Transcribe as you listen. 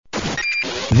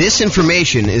This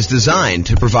information is designed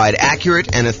to provide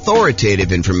accurate and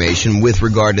authoritative information with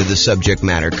regard to the subject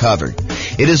matter covered.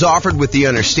 It is offered with the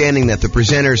understanding that the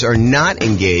presenters are not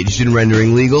engaged in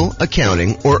rendering legal,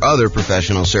 accounting, or other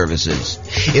professional services.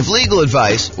 If legal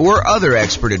advice or other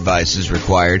expert advice is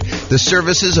required, the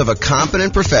services of a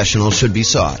competent professional should be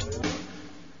sought.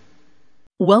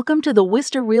 Welcome to the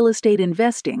Wista Real Estate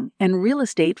Investing and Real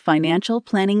Estate Financial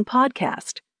Planning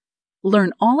Podcast.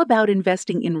 Learn all about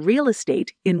investing in real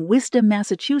estate in Wista,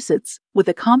 Massachusetts, with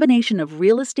a combination of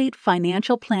real estate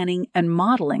financial planning and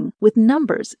modeling with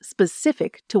numbers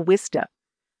specific to Wista.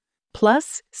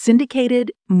 Plus,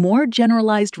 syndicated, more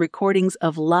generalized recordings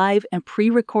of live and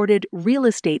pre-recorded real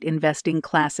estate investing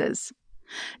classes.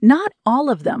 Not all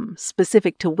of them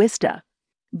specific to Wista.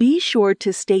 Be sure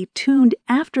to stay tuned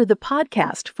after the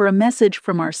podcast for a message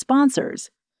from our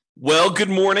sponsors. Well, good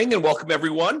morning and welcome,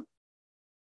 everyone.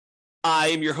 I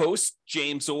am your host,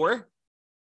 James Orr,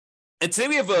 and today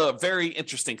we have a very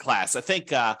interesting class. I think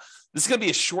this is going to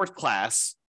be a short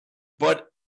class, but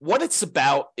what it's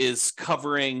about is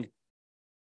covering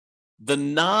the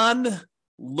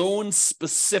non-loan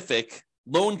specific,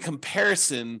 loan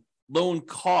comparison, loan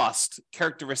cost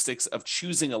characteristics of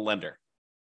choosing a lender.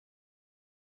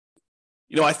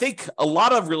 You know, I think a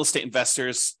lot of real estate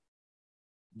investors,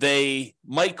 they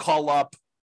might call up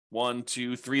 1,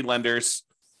 2, 3 lenders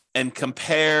and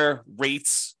compare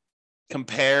rates,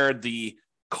 compare the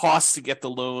cost to get the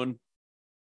loan.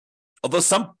 Although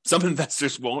some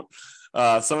investors won't.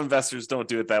 Some investors don't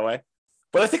do it that way.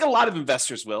 But I think a lot of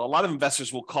investors will. A lot of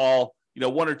investors will call,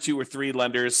 1 or 2 or 3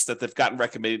 lenders that they've gotten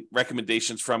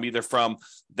recommendations from, either from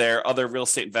their other real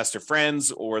estate investor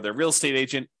friends or their real estate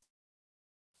agent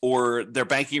or their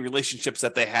banking relationships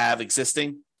that they have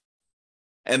existing.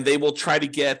 And they will try to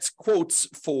get quotes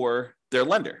for their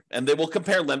lender. And they will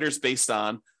compare lenders based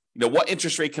on, what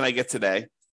interest rate can I get today?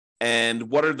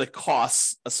 And what are the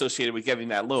costs associated with getting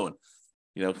that loan?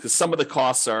 Because some of the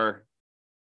costs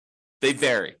they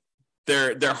vary.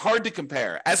 They're hard to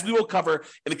compare, as we will cover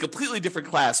in a completely different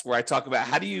class where I talk about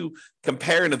how do you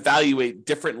compare and evaluate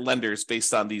different lenders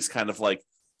based on these kind of like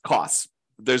costs.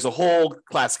 There's a whole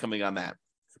class coming on that.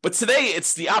 But today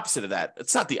it's the opposite of that.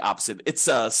 It's not the opposite. It's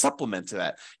a supplement to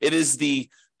that. It is the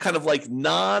kind of like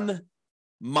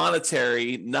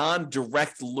non-monetary,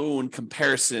 non-direct loan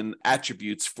comparison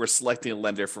attributes for selecting a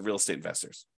lender for real estate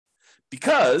investors.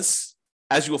 Because,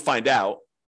 as you will find out,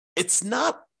 it's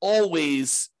not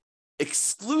always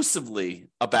exclusively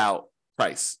about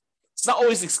price. It's not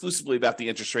always exclusively about the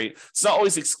interest rate. It's not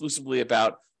always exclusively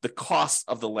about the cost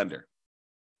of the lender.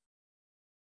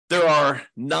 There are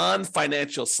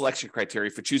non-financial selection criteria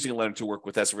for choosing a lender to work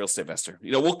with as a real estate investor.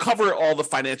 We'll cover all the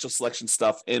financial selection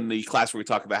stuff in the class where we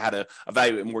talk about how to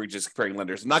evaluate mortgages comparing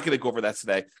lenders. I'm not going to go over that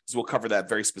today because we'll cover that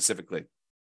very specifically.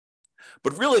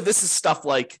 But really, this is stuff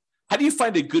like, how do you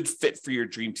find a good fit for your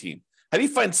dream team? How do you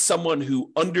find someone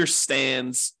who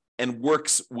understands and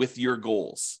works with your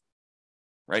goals,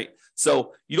 right?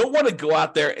 So you don't want to go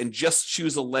out there and just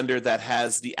choose a lender that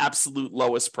has the absolute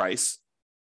lowest price.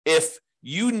 If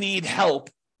you need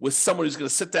help with someone who's going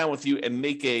to sit down with you and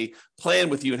make a plan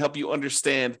with you and help you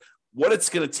understand what it's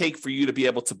going to take for you to be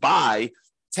able to buy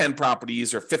 10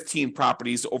 properties or 15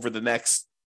 properties over the next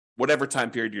whatever time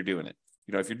period you're doing it.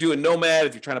 If you're doing Nomad,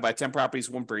 if you're trying to buy 10 properties,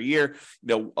 1 per year,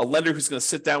 a lender who's going to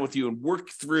sit down with you and work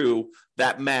through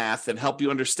that math and help you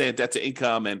understand debt to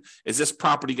income. And is this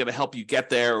property going to help you get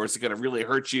there? Or is it going to really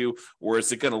hurt you? Or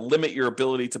is it going to limit your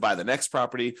ability to buy the next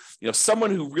property?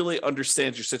 Someone who really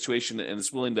understands your situation and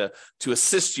is willing to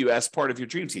assist you as part of your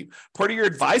dream team, part of your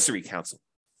advisory council.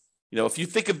 If you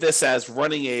think of this as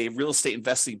running a real estate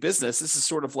investing business, this is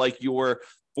sort of like your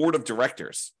board of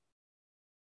directors.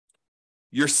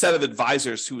 Your set of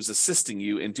advisors who is assisting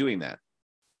you in doing that.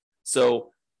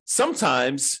 So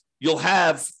sometimes you'll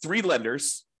have 3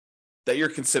 lenders that you're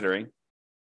considering,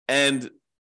 and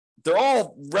they're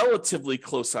all relatively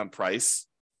close on price.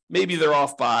 Maybe they're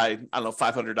off by,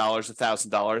 $500,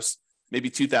 $1,000, maybe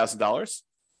 $2,000.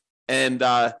 And,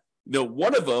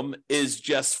 one of them is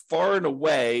just far and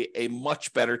away a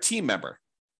much better team member.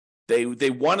 They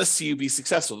want to see you be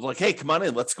successful. They're like, hey, come on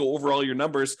in. Let's go over all your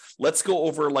numbers. Let's go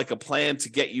over like a plan to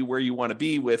get you where you want to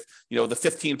be with, the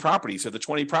 15 properties or the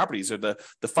 20 properties or the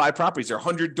 5 properties or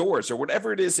 100 doors or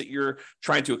whatever it is that you're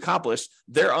trying to accomplish.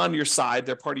 They're on your side.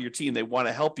 They're part of your team. They want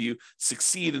to help you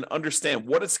succeed and understand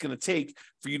what it's going to take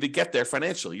for you to get there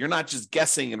financially. You're not just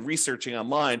guessing and researching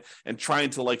online and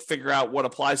trying to like figure out what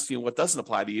applies to you and what doesn't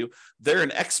apply to you. They're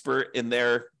an expert in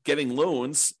their getting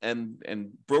loans and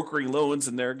brokering loans,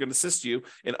 and they're going to assist you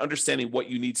in understanding what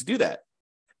you need to do that.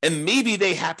 And maybe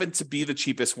they happen to be the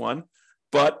cheapest one,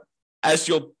 but as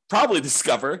you'll probably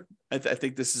discover, I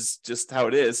think this is just how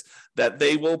it is, that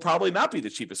they will probably not be the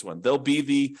cheapest one. They'll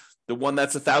be the one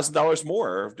that's $1,000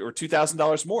 more or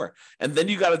 $2,000 more. And then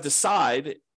you got to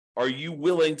decide, are you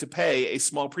willing to pay a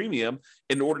small premium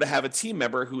in order to have a team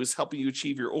member who is helping you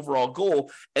achieve your overall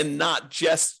goal and not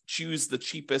just choose the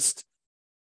cheapest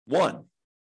one?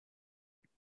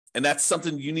 And that's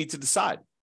something you need to decide.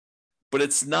 But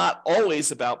it's not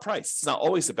always about price. It's not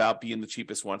always about being the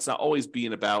cheapest one. It's not always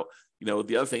being about,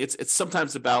 the other thing. It's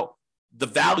sometimes about the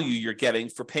value you're getting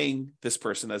for paying this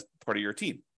person as part of your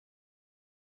team.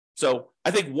 So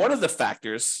I think one of the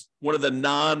factors, one of the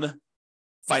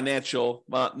non-financial,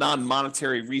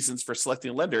 non-monetary reasons for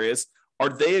selecting a lender is, are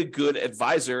they a good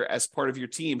advisor as part of your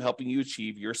team helping you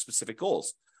achieve your specific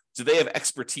goals? Do they have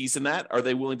expertise in that? Are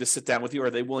they willing to sit down with you? Are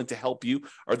they willing to help you?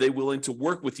 Are they willing to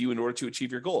work with you in order to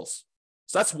achieve your goals?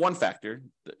 So that's one factor.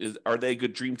 Are they a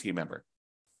good dream team member?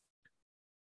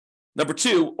 Number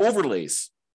two,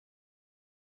 overlays.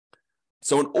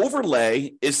 So an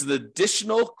overlay is an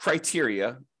additional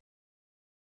criteria,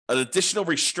 an additional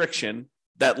restriction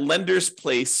that lenders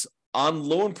place on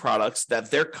loan products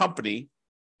that their company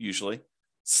usually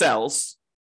sells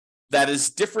that is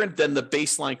different than the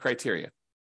baseline criteria.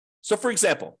 So for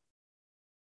example,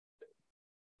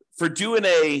 for doing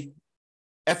a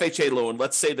FHA loan,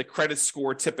 let's say the credit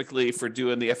score typically for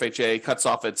doing the FHA cuts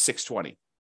off at 620.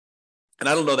 And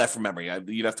I don't know that from memory.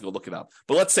 You'd have to go look it up.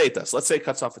 But let's say it does. Let's say it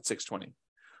cuts off at 620.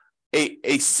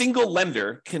 A single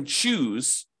lender can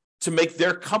choose to make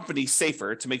their company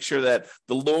safer, to make sure that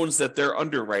the loans that they're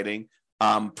underwriting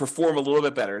perform a little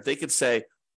bit better. They could say,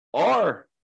 our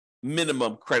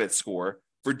minimum credit score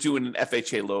for doing an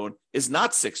FHA loan is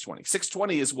not 620.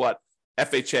 620 is what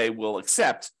FHA will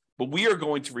accept, but we are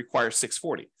going to require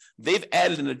 640. They've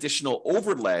added an additional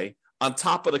overlay on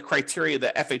top of the criteria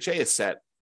that FHA has set,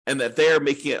 and that they're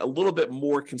making it a little bit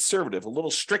more conservative, a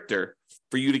little stricter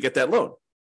for you to get that loan.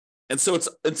 And so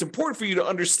it's important for you to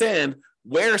understand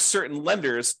where certain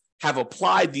lenders have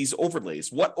applied these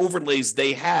overlays, what overlays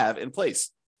they have in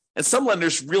place. And some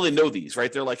lenders really know these,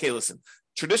 right? They're like, hey, listen,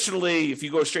 traditionally, if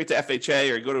you go straight to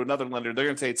FHA or you go to another lender, they're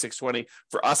going to say it's 620.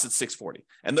 For us, it's 640.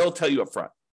 And they'll tell you up front.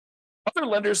 Other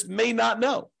lenders may not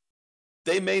know.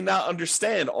 They may not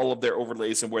understand all of their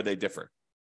overlays and where they differ,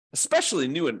 especially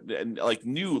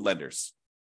new lenders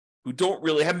who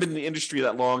haven't been in the industry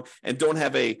that long and don't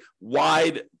have a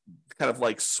wide kind of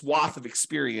like swath of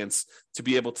experience to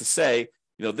be able to say,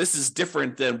 this is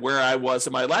different than where I was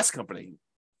in my last company.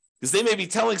 Because they may be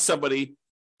telling somebody,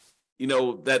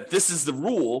 that this is the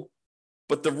rule,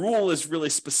 but the rule is really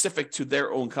specific to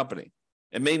their own company.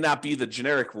 It may not be the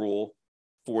generic rule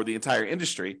for the entire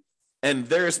industry, and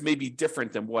theirs may be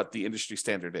different than what the industry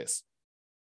standard is.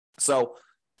 So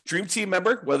dream team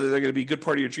member, whether they're going to be a good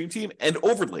part of your dream team, and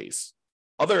overlays.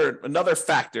 Another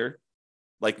factor,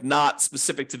 like not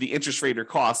specific to the interest rate or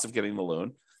cost of getting the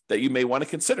loan, that you may want to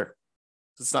consider.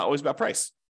 It's not always about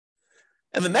price.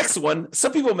 And the next one,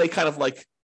 some people may kind of like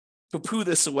poo-poo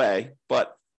this away,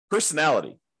 but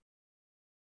personality.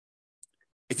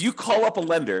 If you call up a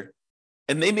lender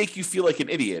and they make you feel like an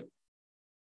idiot,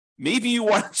 maybe you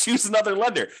want to choose another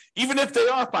lender, even if they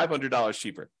are $500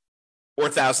 cheaper or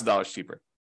 $1,000 cheaper.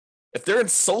 If they're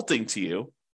insulting to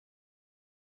you,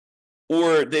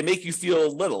 or they make you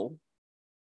feel little,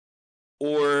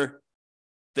 or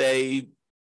they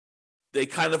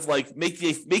kind of like make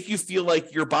you feel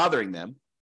like you're bothering them,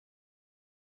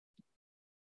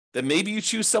 then maybe you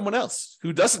choose someone else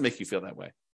who doesn't make you feel that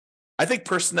way. I think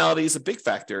personality is a big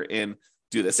factor in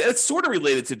do this. And it's sort of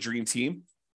related to Dream Team,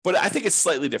 but I think it's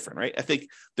slightly different, right? I think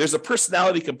there's a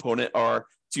personality component,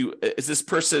 is this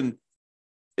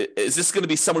going to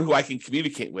be someone who I can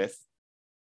communicate with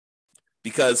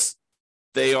because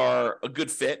they are a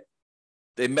good fit,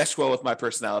 they mesh well with my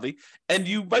personality, and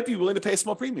you might be willing to pay a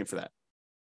small premium for that.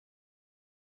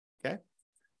 Okay?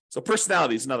 So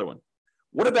personality is another one.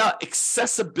 What about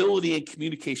accessibility and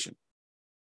communication?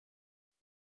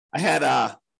 I had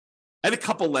a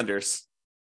couple lenders.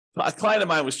 A client of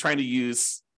mine was trying to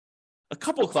use, a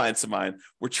couple of clients of mine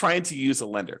were trying to use a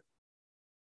lender.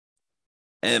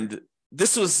 And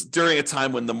this was during a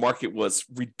time when the market was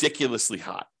ridiculously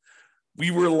hot.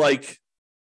 We were like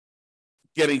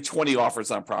getting 20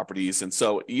 offers on properties. And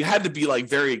so you had to be like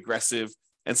very aggressive.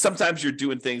 And sometimes you're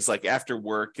doing things like after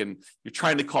work and you're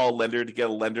trying to call a lender to get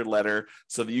a lender letter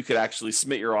so that you could actually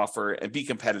submit your offer and be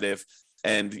competitive.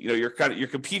 And you're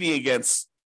competing against,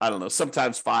 I don't know,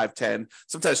 sometimes 5, 10,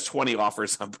 sometimes 20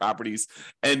 offers on properties.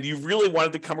 And you really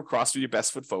wanted to come across with your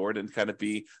best foot forward and kind of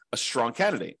be a strong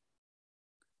candidate.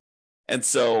 And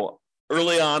so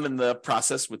early on in the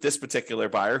process with this particular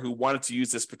buyer who wanted to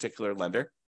use this particular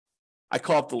lender, I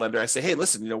call up the lender. I say, hey,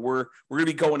 listen, we're going to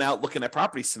be going out looking at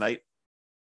properties tonight.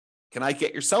 Can I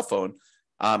get your cell phone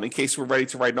in case we're ready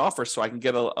to write an offer so I can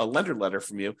get a lender letter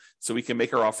from you so we can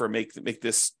make our offer, make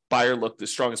this buyer look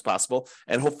as strong as possible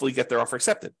and hopefully get their offer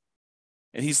accepted?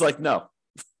 And he's like, no,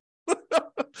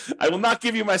 I will not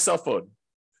give you my cell phone.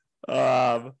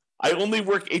 I only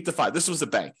work 8 to 5. This was a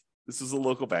bank. This was a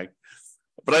local bank,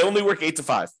 but I only work 8 to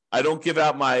 5. I don't give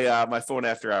out my phone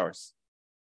after hours.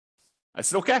 I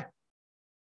said, okay.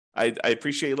 I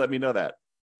appreciate you letting me know that.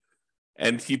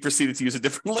 And he proceeded to use a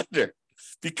different lender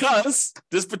because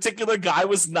this particular guy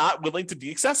was not willing to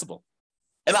be accessible.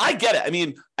 And I get it. I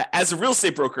mean, as a real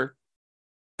estate broker,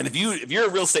 and if you're a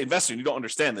real estate investor and you don't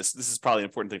understand this is probably an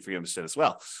important thing for you to understand as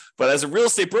well. But as a real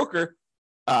estate broker,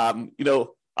 I'll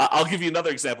give you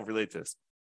another example related to this.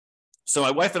 So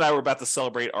my wife and I were about to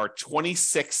celebrate our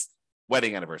 26th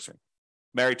wedding anniversary.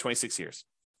 Married 26 years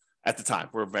at the time.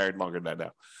 We're married longer than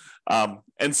that now.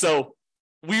 And so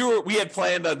we had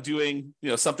planned on doing,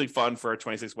 something fun for our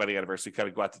 26th wedding anniversary, kind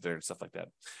of go out to dinner and stuff like that.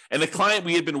 And the client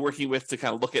we had been working with to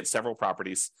kind of look at several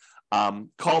properties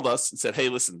called us and said, hey,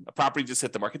 listen, a property just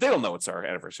hit the market. They don't know it's our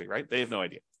anniversary, right? They have no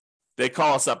idea. They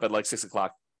call us up at like 6:00.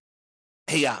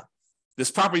 Hey, this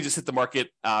property just hit the market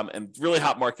and really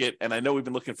hot market. And I know we've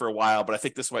been looking for a while, but I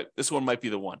think this one might be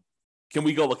the one. Can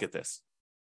we go look at this?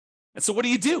 And so what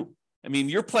do? I mean,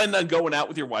 you're planning on going out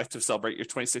with your wife to celebrate your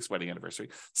 26th wedding anniversary.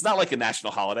 It's not like a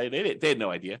national holiday. They had no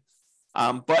idea.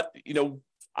 But,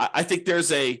 I think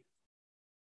there's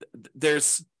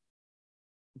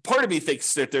part of me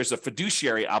thinks that there's a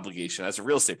fiduciary obligation as a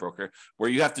real estate broker where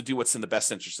you have to do what's in the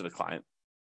best interest of the client.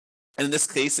 And in this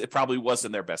case, it probably was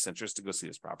in their best interest to go see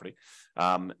this property.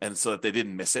 And so that they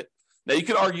didn't miss it. Now, you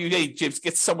could argue, hey, James,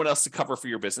 get someone else to cover for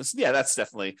your business. Yeah, that's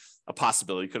definitely a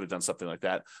possibility. You could have done something like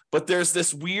that. But there's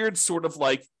this weird sort of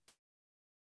like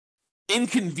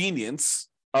inconvenience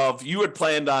of you had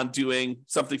planned on doing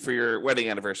something for your wedding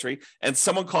anniversary, and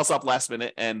someone calls up last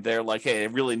minute and they're like, hey, I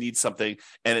really need something,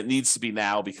 and it needs to be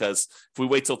now because if we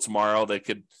wait till tomorrow, they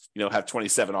could have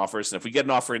 27 offers. And if we get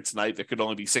an offer in tonight, there could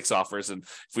only be 6 offers. And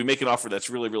if we make an offer that's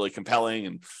really, really compelling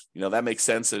and, that makes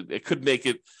sense, it could make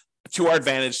it to our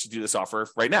advantage to do this offer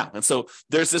right now. And so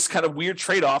there's this kind of weird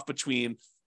trade-off between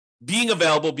being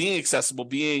available, being accessible,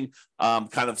 being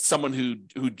kind of someone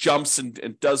who jumps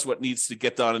and does what needs to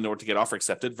get done in order to get offer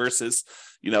accepted versus,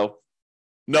 nope,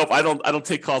 I don't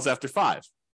take calls after 5.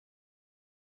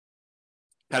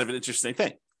 Kind of an interesting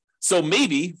thing. So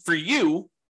maybe for you,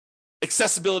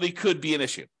 accessibility could be an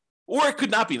issue, or it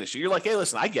could not be an issue. You're like, hey,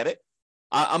 listen, I get it.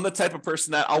 I'm the type of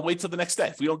person that I'll wait till the next day.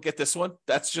 If we don't get this one,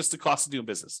 that's just the cost of doing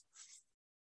business.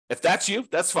 If that's you,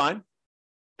 that's fine.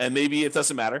 And maybe it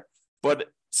doesn't matter. But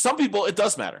some people, it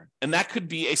does matter. And that could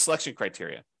be a selection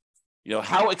criteria.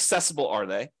 How accessible are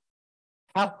they?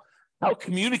 How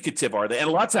communicative are they? And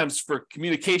a lot of times for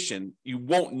communication, you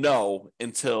won't know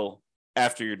until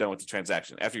after you're done with the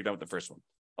transaction, after you're done with the first one.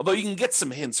 Although you can get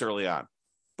some hints early on.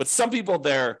 But some people,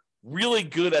 they're really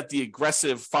good at the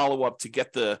aggressive follow-up to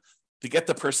get the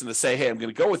person to say, hey, I'm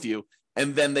going to go with you.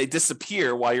 And then they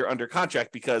disappear while you're under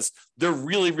contract because they're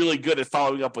really, really good at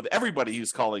following up with everybody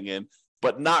who's calling in,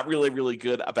 but not really, really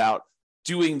good about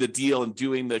doing the deal and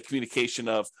doing the communication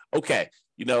of, okay,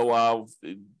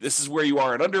 this is where you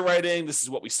are in underwriting. This is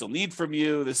what we still need from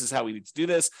you. This is how we need to do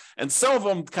this. And some of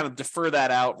them kind of refer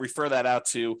that out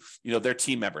to, their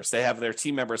team members. They have their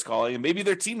team members calling, and maybe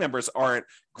their team members aren't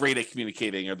great at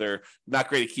communicating, or they're not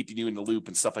great at keeping you in the loop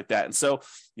and stuff like that. And so,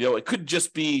 it could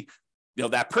just be,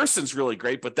 that person's really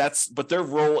great, but their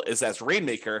role is as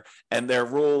rainmaker, and their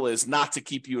role is not to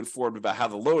keep you informed about how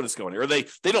the loan is going, or they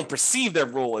don't perceive their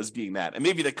role as being that. And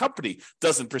maybe the company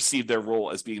doesn't perceive their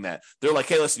role as being that. They're like,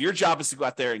 hey, listen, your job is to go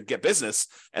out there and get business,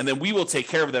 and then we will take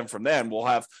care of them from then. We'll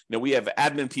have, we have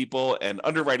admin people and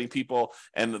underwriting people,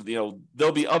 and,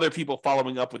 there'll be other people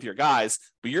following up with your guys,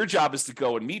 but your job is to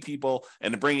go and meet people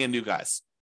and to bring in new guys.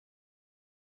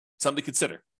 Something to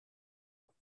consider.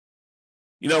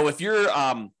 If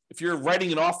you're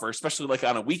writing an offer, especially like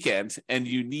on a weekend, and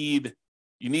you need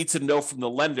to know from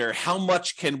the lender how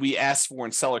much can we ask for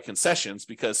in seller concessions,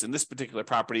 because in this particular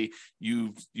property,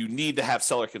 you need to have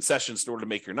seller concessions in order to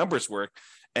make your numbers work,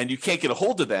 and you can't get a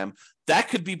hold of them, that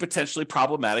could be potentially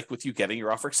problematic with you getting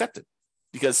your offer accepted,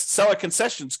 because seller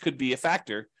concessions could be a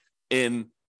factor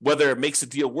in whether it makes a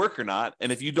deal work or not.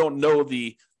 And if you don't know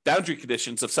the boundary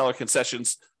conditions of seller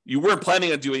concessions, you weren't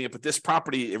planning on doing it, but this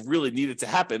property, it really needed to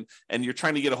happen, and you're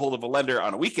trying to get a hold of a lender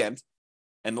on a weekend,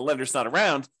 and the lender's not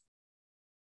around,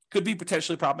 could be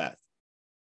potentially problematic.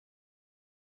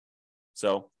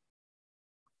 So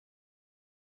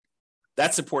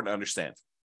That's important to understand.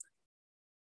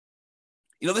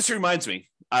 This reminds me,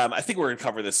 I think we're going to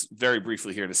cover this very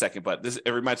briefly here in a second, but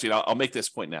it reminds me, I'll make this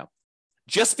point now.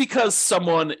 Just because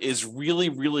someone is really,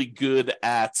 really good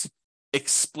at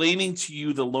explaining to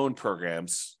you the loan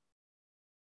programs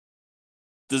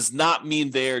does not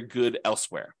mean they're good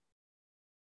elsewhere.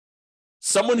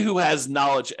 Someone who has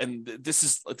knowledge, and this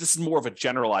is more of a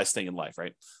generalized thing in life,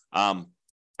 right? I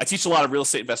teach a lot of real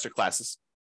estate investor classes.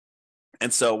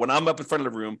 And so when I'm up in front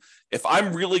of the room, if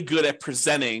I'm really good at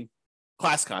presenting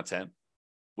class content,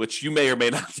 which you may or may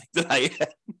not think that I am,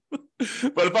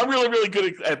 but if I'm really, really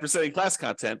good at presenting class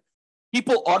content,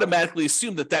 people automatically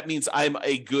assume that means I'm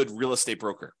a good real estate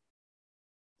broker,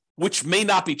 which may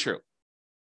not be true.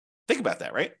 Think about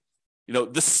that, right?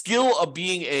 The skill of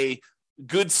being a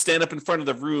good stand up in front of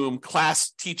the room,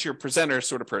 class teacher, presenter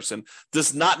sort of person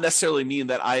does not necessarily mean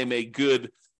that I am a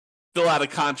good fill out a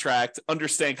contract,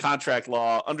 understand contract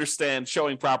law, understand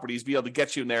showing properties, be able to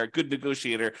get you in there, good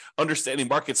negotiator, understanding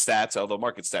market stats, although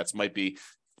market stats might be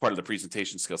part of the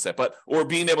presentation skill set, or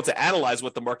being able to analyze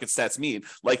what the market stats mean.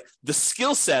 Like the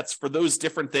skill sets for those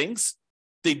different things,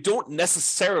 they don't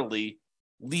necessarily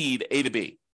lead A to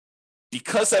B.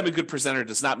 Because I'm a good presenter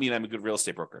does not mean I'm a good real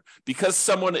estate broker. Because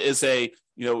someone is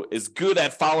is good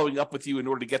at following up with you in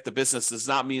order to get the business does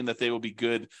not mean that they will be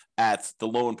good at the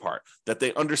loan part, that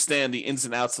they understand the ins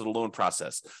and outs of the loan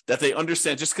process, that they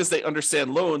understand, just because they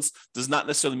understand loans does not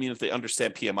necessarily mean that they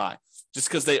understand PMI. Just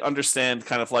because they understand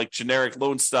kind of like generic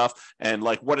loan stuff and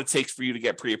like what it takes for you to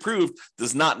get pre-approved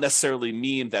does not necessarily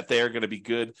mean that they are going to be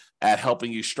good at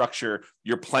helping you structure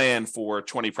your plan for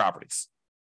 20 properties.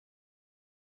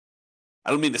 I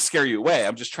don't mean to scare you away.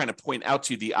 I'm just trying to point out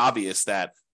to you the obvious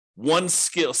that one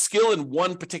skill in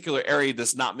one particular area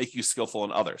does not make you skillful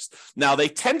in others. Now, they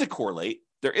tend to correlate.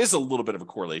 There is a little bit of a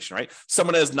correlation, right?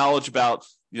 Someone has knowledge about,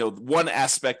 one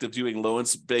aspect of doing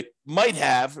loans. They might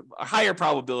have a higher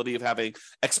probability of having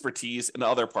expertise in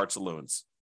other parts of loans.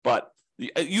 But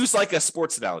use like a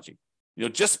sports analogy.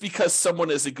 Just because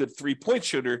someone is a good three-point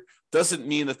shooter doesn't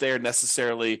mean that they are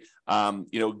necessarily,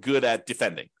 good at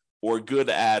defending or good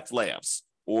at layups,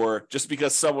 or just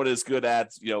because someone is good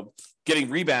at, getting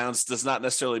rebounds does not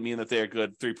necessarily mean that they're a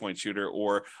good three-point shooter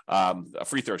or a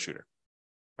free throw shooter,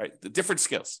 right? The different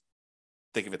skills.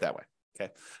 Think of it that way,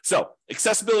 okay? So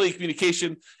accessibility,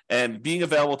 communication, and being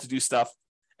available to do stuff.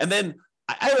 And then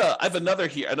I have another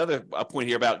point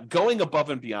here about going above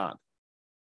and beyond.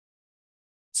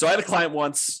 So I had a client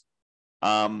once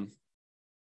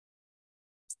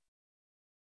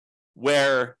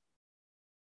where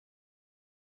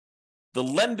the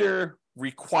lender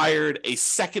required a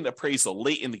second appraisal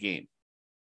late in the game.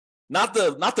 Not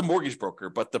the mortgage broker,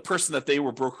 but the person that they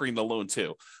were brokering the loan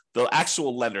to, the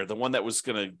actual lender, the one that was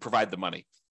going to provide the money.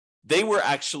 They were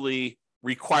actually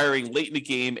requiring late in the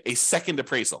game a second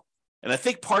appraisal. And I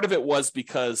think part of it was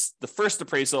because the first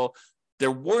appraisal,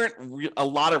 there weren't a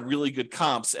lot of really good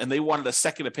comps, and they wanted a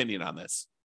second opinion on this.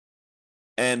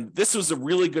 And this was a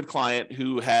really good client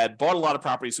who had bought a lot of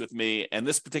properties with me, and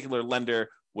this particular lender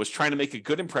was trying to make a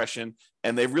good impression,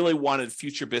 and they really wanted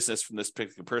future business from this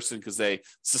particular person because they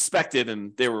suspected,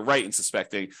 and they were right in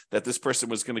suspecting, that this person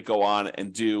was going to go on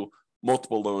and do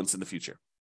multiple loans in the future.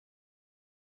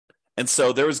 And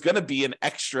so there was going to be an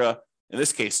extra, in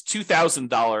this case,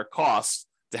 $2,000 cost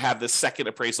to have this second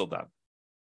appraisal done.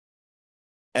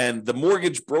 And the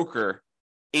mortgage broker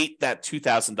ate that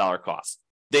 $2,000 cost.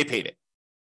 They paid it.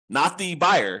 Not the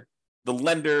buyer, the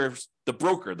lender, the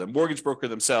broker, the mortgage broker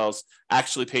themselves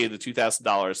actually paid the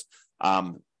 $2,000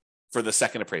 for the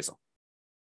second appraisal.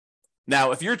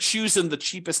 Now, if you're choosing the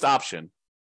cheapest option,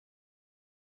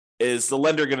 is the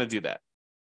lender going to do that?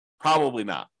 Probably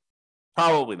not.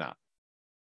 Probably not.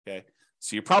 Okay.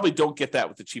 So you probably don't get that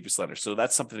with the cheapest lender. So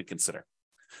that's something to consider.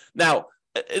 Now,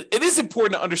 it is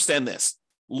important to understand this.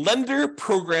 Lender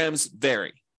programs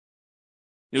vary.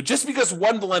 Just because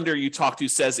one lender you talk to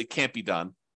says it can't be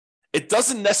done, it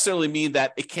doesn't necessarily mean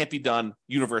that it can't be done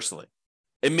universally.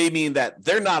 It may mean that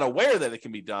they're not aware that it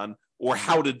can be done or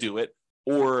how to do it,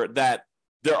 or that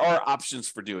there are options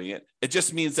for doing it. It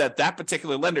just means that that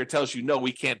particular lender tells you, no,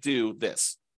 we can't do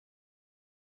this.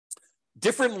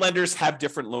 Different lenders have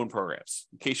different loan programs,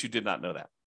 in case you did not know that.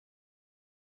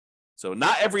 So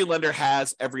not every lender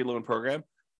has every loan program.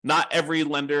 Not every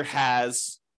lender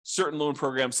has certain loan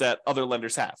programs that other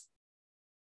lenders have.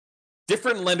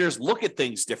 Different lenders look at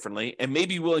things differently and may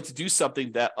be willing to do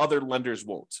something that other lenders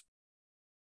won't.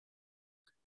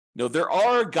 There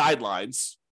are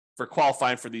guidelines for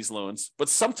qualifying for these loans, but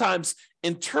sometimes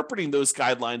interpreting those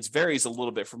guidelines varies a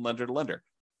little bit from lender to lender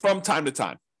from time to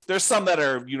time. There's some that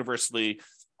are universally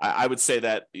I would say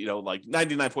that, like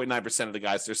 99.9% of the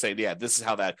guys, they're saying, yeah, this is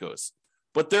how that goes.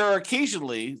 But there are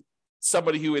occasionally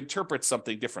somebody who interprets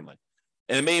something differently.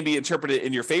 And it may be interpreted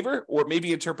in your favor, or it may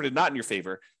be interpreted not in your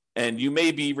favor. And you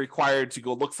may be required to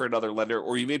go look for another lender,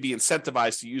 or you may be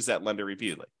incentivized to use that lender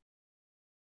repeatedly.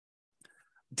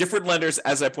 Different lenders,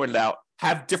 as I pointed out,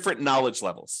 have different knowledge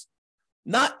levels.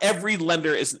 Not every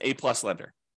lender is an A+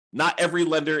 lender. Not every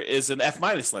lender is an F-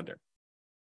 lender.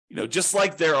 Just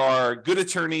like there are good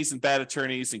attorneys and bad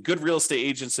attorneys, and good real estate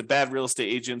agents and bad real estate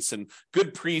agents, and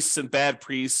good priests and bad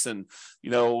priests, and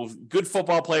good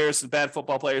football players and bad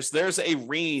football players, there's a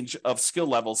range of skill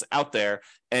levels out there,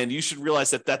 and you should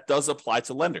realize that that does apply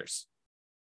to lenders.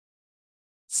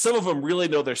 Some of them really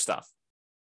know their stuff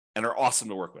and are awesome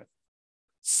to work with.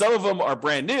 Some of them are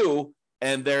brand new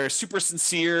and they're super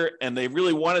sincere and they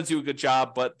really want to do a good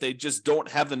job, but they just don't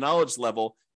have the knowledge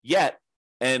level yet.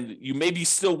 And you may be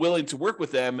still willing to work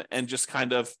with them and just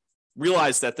kind of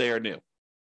realize that they are new.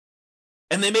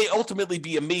 And they may ultimately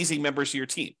be amazing members of your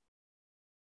team.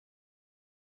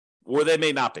 Or they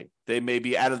may not be. They may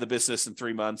be out of the business in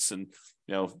 3 months, and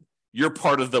you're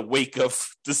part of the wake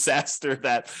of disaster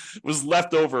that was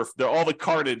left over, all the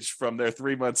carnage from their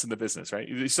 3 months in the business, right?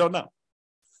 You just don't know.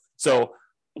 So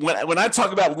when I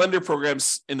talk about lender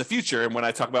programs in the future, and when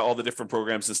I talk about all the different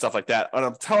programs and stuff like that, what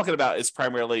I'm talking about is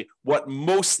primarily what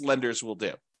most lenders will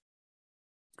do.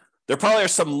 There probably are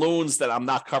some loans that I'm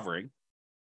not covering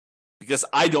because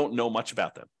I don't know much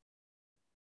about them.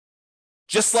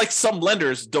 Just like some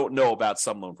lenders don't know about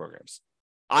some loan programs.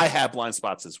 I have blind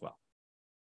spots as well.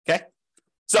 Okay?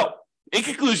 So, in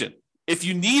conclusion, if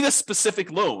you need a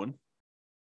specific loan,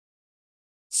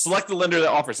 select the lender that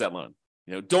offers that loan.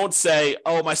 Don't say,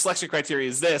 oh, my selection criteria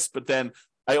is this, but then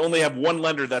I only have one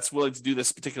lender that's willing to do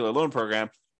this particular loan program.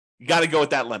 You got to go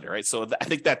with that lender, right? So I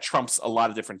think that trumps a lot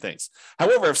of different things.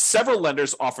 However, if several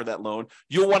lenders offer that loan,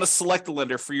 you'll want to select the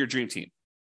lender for your dream team.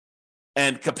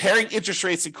 And comparing interest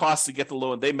rates and costs to get the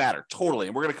loan, they matter totally.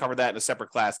 And we're going to cover that in a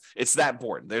separate class. It's that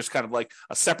important. There's kind of like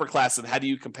a separate class on how do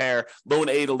you compare loan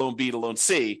A to loan B to loan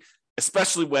C,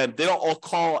 especially when they don't all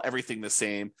call everything the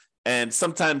same. And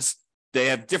sometimes they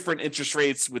have different interest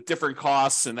rates with different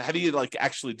costs. And how do you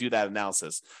actually do that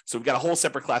analysis? So we've got a whole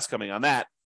separate class coming on that.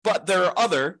 But there are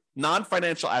other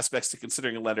non-financial aspects to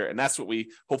considering a lender, and that's what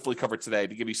we hopefully covered today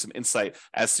to give you some insight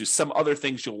as to some other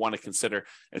things you'll want to consider.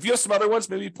 And if you have some other ones,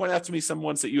 maybe point out to me some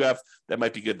ones that you have that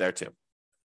might be good there too.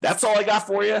 That's all I got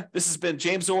for you. This has been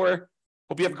James Orr.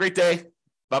 Hope you have a great day.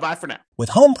 Bye-bye for now. With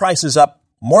home prices up,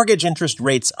 mortgage interest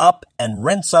rates up, and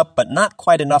rents up, but not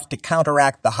quite enough to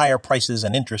counteract the higher prices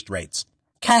and interest rates,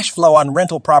 cash flow on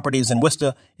rental properties in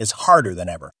Wista is harder than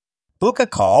ever. Book a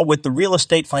call with the Real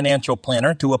Estate Financial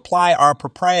Planner to apply our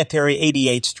proprietary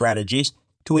 88 strategies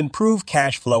to improve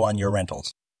cash flow on your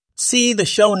rentals. See the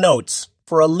show notes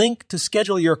for a link to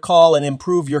schedule your call and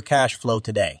improve your cash flow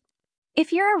today.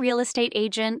 If you're a real estate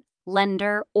agent,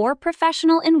 lender, or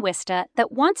professional in Wista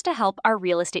that wants to help our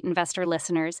real estate investor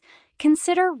listeners,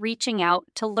 consider reaching out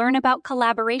to learn about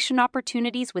collaboration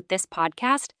opportunities with this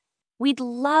podcast. We'd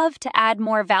love to add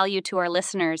more value to our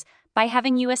listeners by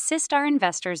having you assist our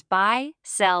investors buy,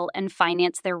 sell, and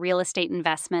finance their real estate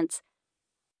investments.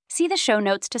 See the show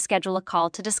notes to schedule a call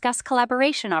to discuss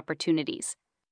collaboration opportunities.